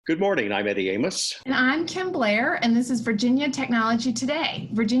Good morning. I'm Eddie Amos. And I'm Kim Blair, and this is Virginia Technology Today.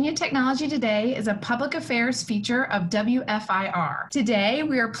 Virginia Technology Today is a public affairs feature of WFIR. Today,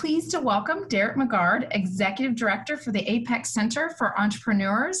 we are pleased to welcome Derek McGard, Executive Director for the Apex Center for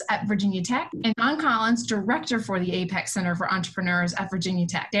Entrepreneurs at Virginia Tech, and Sean Collins, Director for the Apex Center for Entrepreneurs at Virginia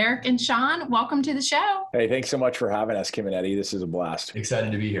Tech. Derek and Sean, welcome to the show. Hey, thanks so much for having us, Kim and Eddie. This is a blast.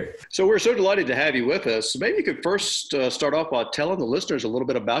 Excited to be here. So we're so delighted to have you with us. Maybe you could first start off by telling the listeners a little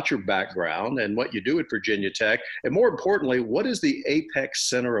bit about your background and what you do at Virginia Tech. And more importantly, what is the Apex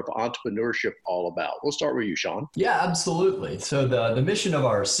Center of Entrepreneurship all about? We'll start with you, Sean. Yeah, absolutely. So the mission of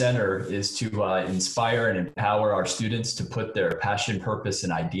our center is to inspire and empower our students to put their passion, purpose,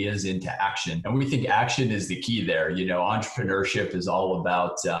 and ideas into action. And we think action is the key there. You know, entrepreneurship is all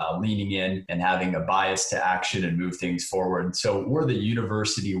about leaning in and having a bias to action and move things forward. So we're the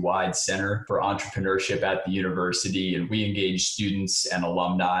university-wide center for entrepreneurship at the university, and we engage students and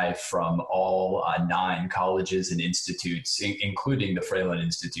alumni from all 9 colleges and institutes, including the Fralin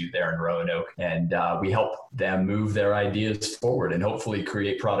Institute there in Roanoke. And we help them move their ideas forward and hopefully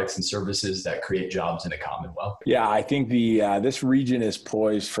create products and services that create jobs in the Commonwealth. Yeah, I think this region is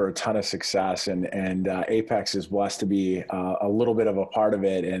poised for a ton of success, and Apex is blessed to be a little bit of a part of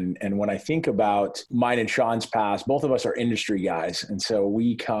it. And when I think about mine and Sean's past, both of us are industry guys. And so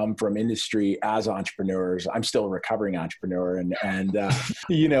we come from industry as entrepreneurs. I'm still a recovering entrepreneur and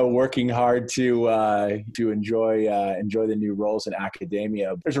you know, working hard to enjoy the new roles in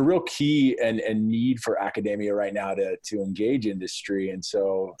academia. There's a real key and need for academia right now to engage industry. And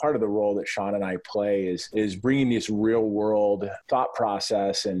so part of the role that Sean and I play is bringing this real world thought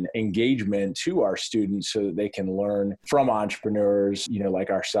process and engagement to our students so that they can learn from entrepreneurs, you know, like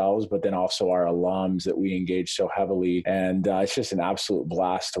ourselves, but then also our alums that we engage so heavily. And it's just an absolute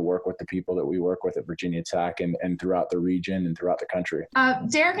blast to work with the people that we work with at Virginia Tech and throughout the region and throughout the country.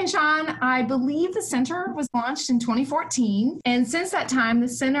 Derek and Sean, I believe the center was launched in 2014. And since that time, the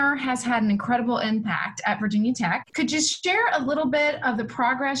center has had an incredible impact at Virginia Tech. Could you share a little bit of the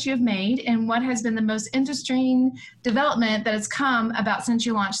progress you have made and what has been the most interesting development that has come about since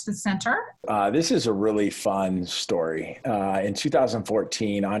you launched the center? This is a really fun story. In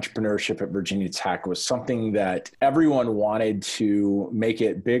 2014, entrepreneurship at Virginia Tech was something that everyone wanted to make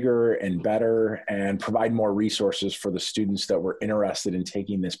it bigger and better and provide more resources for the students that were interested in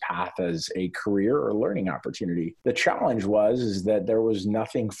taking this path as a career or learning opportunity. The challenge is that there was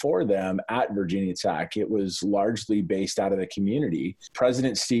nothing for them at Virginia Tech. It was largely based out of the community.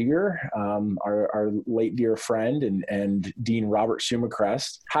 President Steger, our late dear friend, and Dean Robert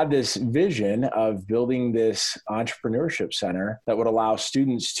Sumichrast had this vision of building this entrepreneurship center that would allow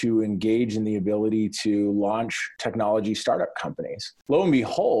students to engage in the ability to launch technology startup companies. Lo and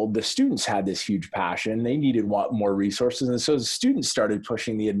behold, the students had this huge passion. They needed more resources. And so the students started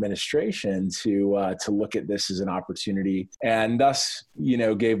pushing the administration to look at this as an opportunity, and thus, you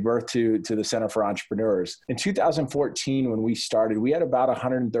know, gave birth to the Center for Entrepreneurs. In 2014, when we started, we had about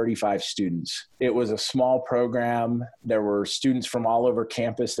 135 students. It was a small program. There were students from all over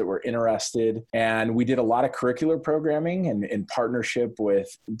campus that were interested, and we did a lot of curricular programming and in partnership with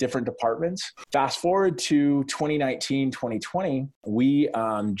different departments. Fast forward to 2019, 2020, we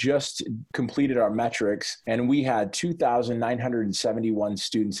just completed our metrics, and we had 2,971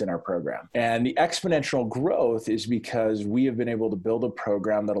 students in our program. And the exponential growth is because we have been able to build a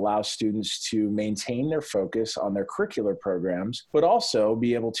program that allows students to maintain their focus on their curricular programs, but also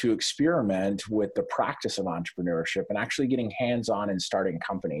be able to experiment with the practice of entrepreneurship and actually getting hands-on and starting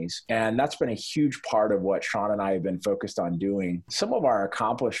companies. And that's been a huge part of what Sean and I have been focused on doing. Some of our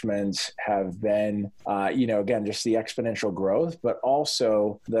accomplishments have been, again, just the exponential growth, but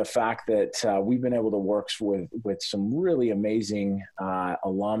also the fact that we've been able to work with some really amazing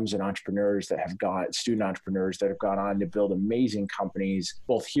alums and entrepreneurs that have student entrepreneurs that have gone on to build amazing companies,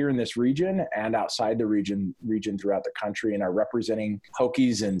 both here in this region and outside the region throughout the country, and are representing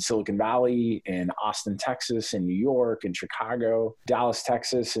Hokies in Silicon Valley, in Austin, Texas, in New York, in Chicago, Dallas,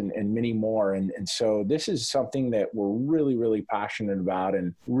 Texas, and many more. And so this is something that we're really, really passionate about,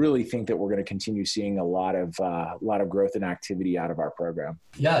 and really think that we're going to continue seeing a lot of growth and activity out of our program.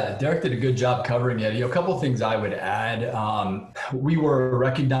 Yeah, Derek did a good job covering it. A couple of things I would add. We were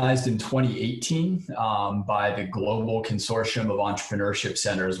recognized in 2018 by the Global Consortium of Entrepreneurship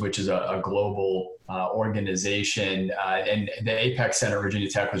Centers, which is a global organization, and the Apex Center at Virginia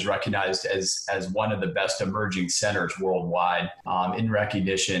Tech was recognized as one of the best emerging centers worldwide, in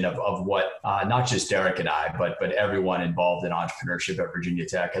recognition of what not just Derek and I, but everyone involved in entrepreneurship at Virginia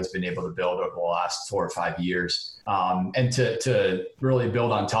Tech has been able to build over the last 4 or 5 years. And to really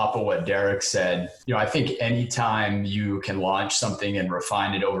build on top of what Derek said, I think anytime you can launch something something and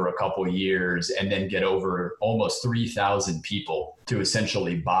refine it over a couple of years and then get over almost 3,000 people to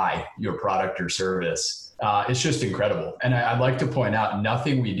essentially buy your product or service. It's just incredible. And I'd like to point out,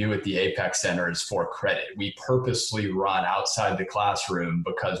 nothing we do at the Apex Center is for credit. We purposely run outside the classroom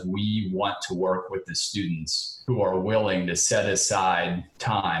because we want to work with the students who are willing to set aside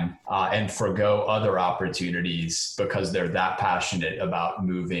time and forgo other opportunities because they're that passionate about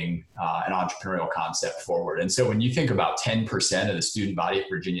moving an entrepreneurial concept forward. And so when you think about 10% of the student body at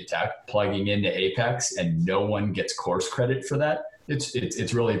Virginia Tech plugging into Apex and no one gets course credit for that,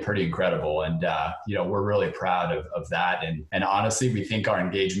 it's really pretty incredible. And, we're really proud of that. And honestly, we think our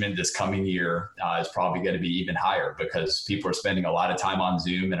engagement this coming year is probably going to be even higher because people are spending a lot of time on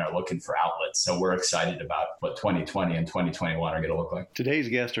Zoom and are looking for outlets. So we're excited about what 2020 and 2021 are going to look like. Today's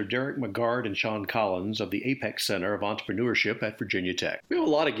guests are Derek McGard and Sean Collins of the Apex Center of Entrepreneurship at Virginia Tech. We have a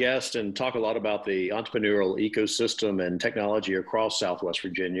lot of guests and talk a lot about the entrepreneurial ecosystem and technology across Southwest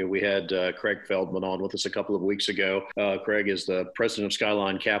Virginia. We had Craig Feldman on with us a couple of weeks ago. Craig is the president of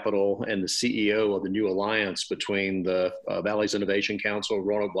Skyline Capital and the CEO of the new alliance between the Valley's Innovation Council,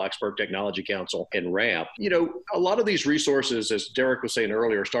 Roanoke Blacksburg Technology Council, and RAMP. A lot of these resources, as Derek was saying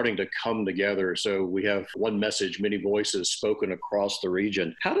earlier, are starting to come together. So we have one message, many voices spoken across the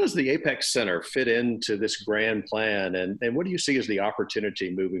region. How does the Apex Center fit into this grand plan? And what do you see as the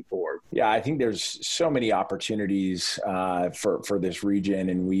opportunity moving forward? Yeah, I think there's so many opportunities for this region,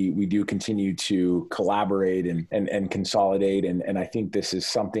 and we do continue to collaborate and consolidate. And I think this is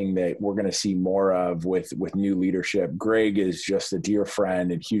something that we're going to see more of with new leadership. Greg is just a dear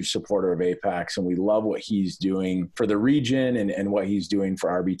friend and huge supporter of Apex, and we love what he's doing for the region and what he's doing for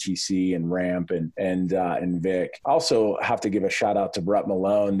RBTC and RAMP and Vic. I also have to give a shout out to Brett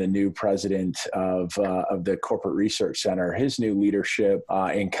Malone, the new president of the Corporate Research Center. His new leadership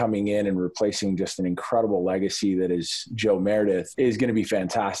in coming in and replacing just an incredible legacy that is Joe Meredith is going to be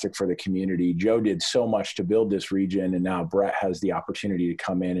fantastic for the community. Joe did so much to build this region, and now Brett has the opportunity to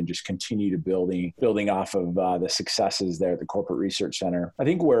come in and just continue to building off of the successes there at the Corporate Research Center. I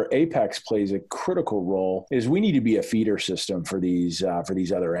think where Apex plays a critical role is we need to be a feeder system for these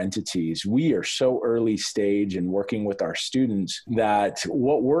other entities. We are so early stage and working with our students that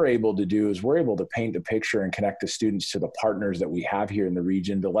what we're able to do is we're able to paint the picture and connect the students to the partners that we have here in the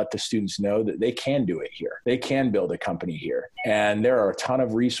region to let the students know that they can do it here. They can build a company here. And there are a ton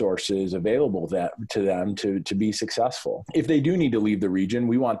of resources available to them to be successful. If they do need to leave the region,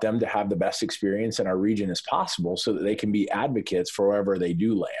 we want them to have the best experience in our region as possible so that they can be advocates for wherever they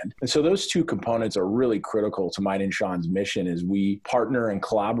do land. And so those two components are really critical to mine and Sean's mission as we partner and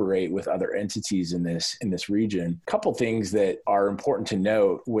collaborate with other entities in this region. A couple things that are important to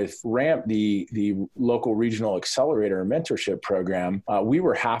note with RAMP, the local regional accelerator and mentorship program, we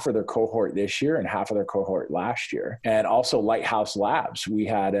were half of their cohort this year and half of their cohort last year. And also Lighthouse Labs, we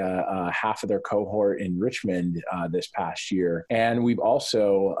had half of their cohort in Richmond this past year. And we've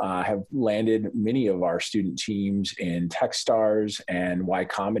also have landed many of our student teams in Techstars and Y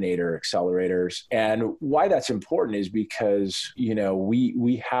Combinator accelerators. And why that's important is because,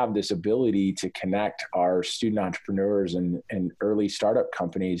 we have this ability to connect our student entrepreneurs and early startup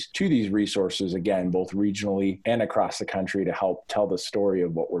companies to these resources, again, both regionally and across the country to help tell the story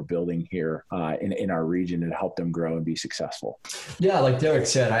of what we're building here in our region and help them grow and be successful. Yeah, like Derek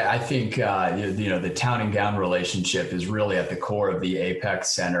said, I think, the town and gown relationship is really at the core of the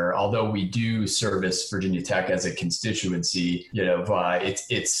Apex Center. Although we do service Virginia Tech as a constituency,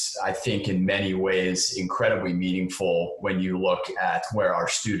 it's, I think, in many ways incredibly meaningful when you look at where our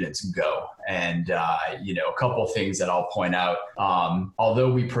students go. And, a couple of things that I'll point out.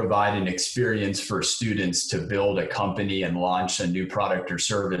 Although we provide an experience for students to build a company and launch a new product or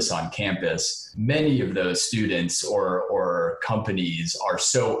service on campus, many of those students or companies are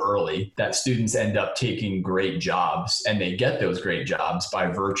so early that students end up taking great jobs, and they get those great jobs by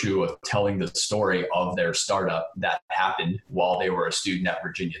virtue of telling the story of their startup that happened while they were a student at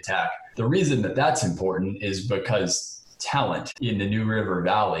Virginia Tech. The reason that that's important is because talent in the New River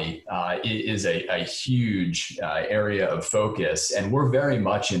Valley is a huge area of focus, and we're very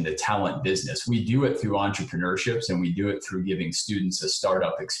much in the talent business. We do it through entrepreneurships, and we do it through giving students a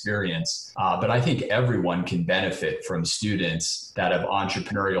startup experience. But I think everyone can benefit from students that have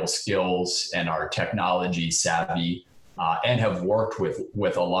entrepreneurial skills and are technology savvy and have worked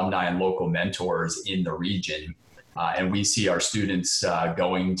with alumni and local mentors in the region. And we see our students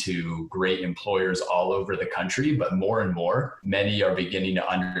going to great employers all over the country, but more and more, many are beginning to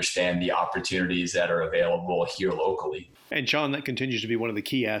understand the opportunities that are available here locally. And Sean, that continues to be one of the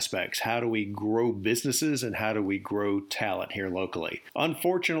key aspects. How do we grow businesses and how do we grow talent here locally?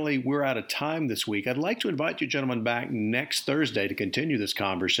 Unfortunately, we're out of time this week. I'd like to invite you gentlemen back next Thursday to continue this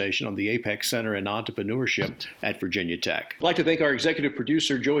conversation on the Apex Center in Entrepreneurship at Virginia Tech. I'd like to thank our executive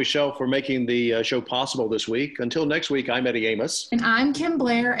producer, Joey Shelf, for making the show possible this week. Until next week, I'm Eddie Amos. And I'm Kim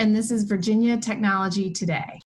Blair, and this is Virginia Technology Today.